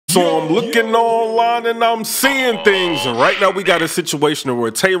So I'm looking online and I'm seeing things, and right now we got a situation where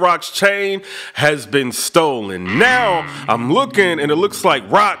TAY ROC's chain has been stolen. Now I'm looking and it looks like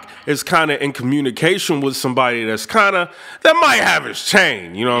Roc is kind of in communication with somebody that might have his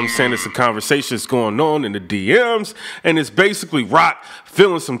chain. You know what I'm saying? It's a conversation that's going on in the DMs, and it's basically Roc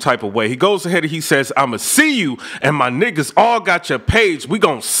feeling some type of way. He goes ahead and he says, "I'ma see you, and my niggas all got your page. We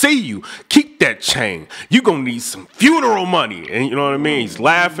gonna see you. Keep that chain. You gonna need some funeral money." And you know what I mean? He's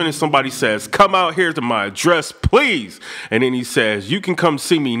laughing, and somebody says, "Come out here to my address, please." And then he says, "You can come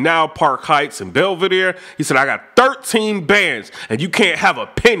see me now, Park Heights and Belvedere." He said, "I got 13 bands, and you can't have a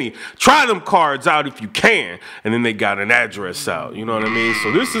penny. Try them cards out if you can." And then they got an address out. You know what I mean?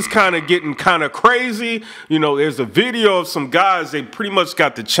 So this is kind of getting kind of crazy. You know, there's a video of some guys, they pretty much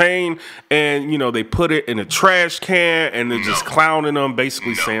got the chain, and you know, they put it in a trash can, and they're just clowning them,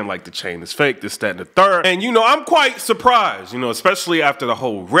 basically saying like the chain is fake, this, that, and the third. And you know, I'm quite surprised, you know, especially after the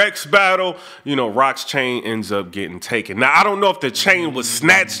whole Rex battle, you know, Roc's chain ends up getting taken. Now, I don't know if the chain was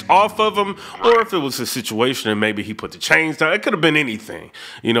snatched off of him or if it was a situation and maybe he put the chains down. It could have been anything,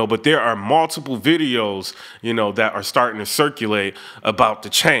 you know, but there are multiple videos, you know, that are starting to circulate about the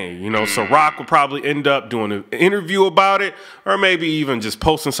chain, you know. So Roc will probably end up doing an interview about it, or maybe even just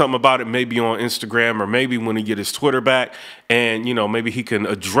posting something about it, maybe on Instagram, or maybe when he get his Twitter back, and you know, maybe he can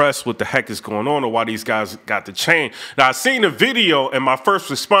address what the heck is going on or why these guys got the chain. Now, I seen the video and my first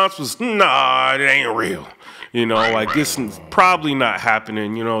response was, nah, it ain't real. You know, like this is probably not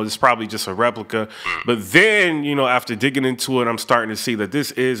happening. You know, it's probably just a replica. But then, you know, after digging into it, I'm starting to see that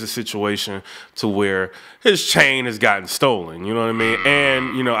this is a situation to where his chain has gotten stolen. You know what I mean?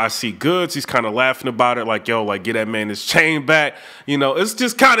 And, you know, I see GOODZ. He's kind of laughing about it, like, yo, like, get that man his chain back. You know, it's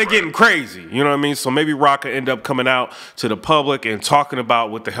just kind of getting crazy. You know what I mean? So maybe Roc will end up coming out to the public and talking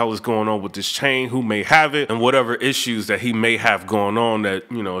about what the hell is going on with this chain, who may have it, and whatever issues that he may have going on that,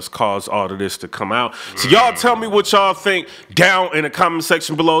 you know, has caused all of this to come out. So y'all tell me what y'all think down in the comment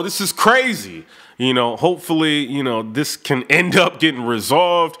section below. This is crazy. You know, hopefully, you know, this can end up getting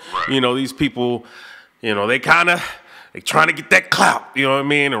resolved. You know, these people, you know, they trying to get that clout, you know what I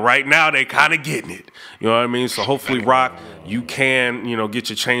mean? And right now they kind of getting it, you know what I mean? So hopefully, Roc, you can, you know, get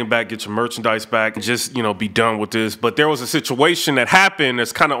your chain back, get your merchandise back, and just, you know, be done with this. But there was a situation that happened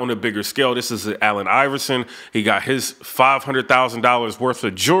that's kind of on a bigger scale. This is Allen Iverson. He got his $500,000 worth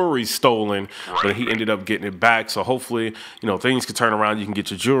of jewelry stolen, but he ended up getting it back. So hopefully, you know, things can turn around. You can get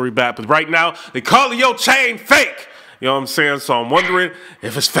your jewelry back. But right now, they calling your chain fake. You know what I'm saying? So I'm wondering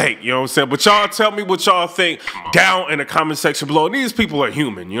if it's fake. You know what I'm saying? But y'all tell me what y'all think down in the comment section below. And these people are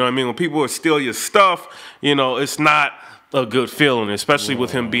human. You know what I mean? When people steal your stuff, you know, it's not a good feeling, especially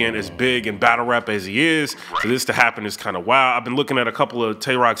with him being as big in battle rap as he is. For this to happen is kind of wild. I've been looking at a couple of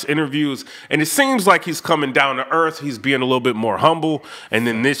TAY ROC's interviews, and it seems like he's coming down to earth. He's being a little bit more humble, and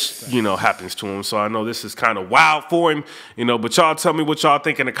then this, you know, happens to him. So I know this is kind of wild for him, you know, but y'all tell me what y'all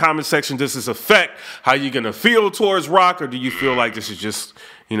think in the comment section. Does this affect how you gonna feel towards Roc, or do you feel like this is just,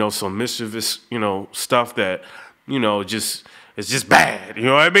 you know, some mischievous, you know, stuff that, you know, it's just bad, you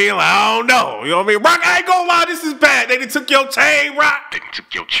know what I mean? Like, I don't know, you know what I mean? Roc, I ain't gonna lie, this is bad. They done took your chain, Roc. They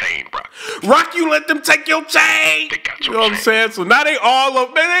took your chain, Roc. Roc, you let them take your chain. They got your chain. You know what I'm saying? So now they all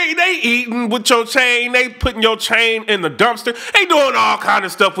up, man, they eating with your chain. They putting your chain in the dumpster. They doing all kind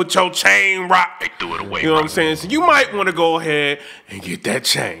of stuff with your chain, Roc. They threw it away, you know what I'm saying? So you might want to go ahead and get that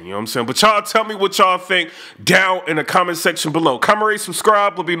chain, you know what I'm saying? But y'all tell me what y'all think down in the comment section below. Comment, rate,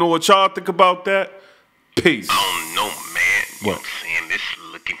 subscribe. Let me know what y'all think about that. Peace. I don't know, man. You know what I'm saying? This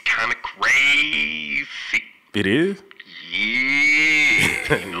is looking kind of crazy. It is?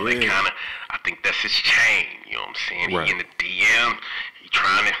 Yeah. You know, they kind of, I think that's his chain. You know what I'm saying? He in the DM. He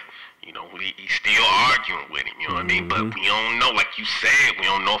trying to, you know, he's still arguing with him. You know what I mean? But we don't know, like you said, we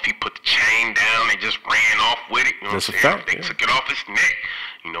don't know if he put the chain down and just ran off with it. You know what I'm saying? If they took it off his neck.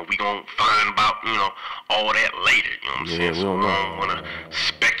 You know, we gonna find about, you know, all that later, you know what I'm saying? So we don't wanna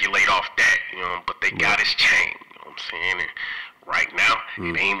speculate off that, you know, but they got his chain, you know what I'm saying? And right now,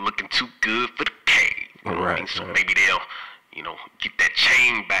 it ain't looking too good for the K, you know what I mean? So maybe they'll, you know, get that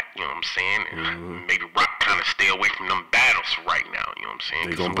chain back, you know what I'm saying? And maybe Roc kind of stay away from them battles right now, you know what I'm saying?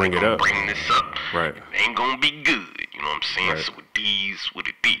 They gonna bring it up. Bring this up. Right. It ain't gonna be good, you know what I'm saying? So with these, what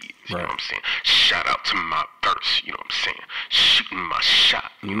it is, you know what I'm saying? Shout out to my verse, you know what I'm saying? Shooting my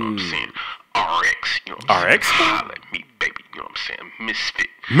shot, you know what I'm saying? RX, you know what I'm saying? RX? Holla at me, baby, you know what I'm saying? Misfit.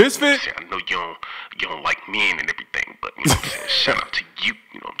 Misfit? You know I know you don't like men and everything, but you know what I'm saying? Shout out to you,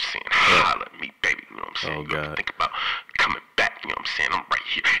 you know what I'm saying? Holla at me, baby, you know what I'm saying? Oh, you got to God. think about coming back, you know what I'm saying? I'm right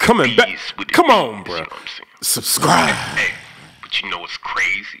here. Coming back? Come on, bro. You know what I'm saying? Subscribe. Hey, but you know what's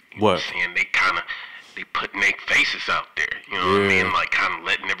crazy? You know what I'm saying? They putting their faces out there, you know what I mean? Like kind of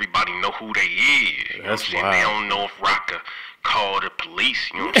letting everybody who they is. You know what I'm saying? wild. They don't know if Rock could call the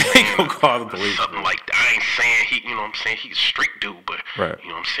police. You know what I'm saying? Ain't gonna call the police. Something like that. I ain't saying he, you know what I'm saying, he's a strict dude, but you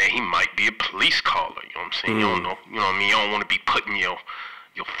know what I'm saying, he might be a police caller. You know what I'm saying? You don't know, you know what I mean? You don't want to be putting your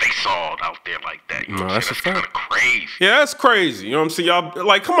face all out there like that. You know what I'm saying? That's kind of crazy. Yeah, that's crazy. You know what I'm saying? Y'all,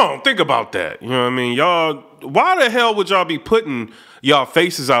 like, come on, think about that. You know what I mean? Y'all, why the hell would y'all be putting y'all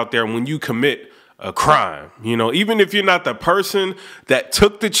faces out there when you commit a crime? You know, even if you're not the person that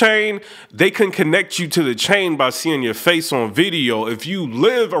took the chain, they can connect you to the chain by seeing your face on video. If you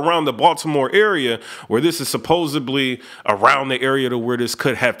live around the Baltimore area where this is supposedly around the area to where this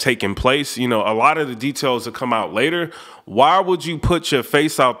could have taken place, you know, a lot of the details that come out later. Why would you put your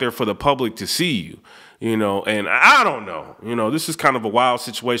face out there for the public to see you? You know, and I don't know. You know, this is kind of a wild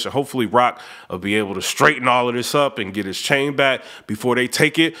situation. Hopefully Rock will be able to straighten all of this up and get his chain back before they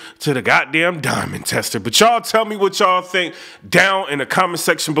take it to the goddamn diamond tester. But y'all tell me what y'all think down in the comment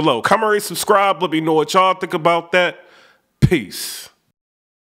section below. Comment, rate, subscribe. Let me know what y'all think about that. Peace.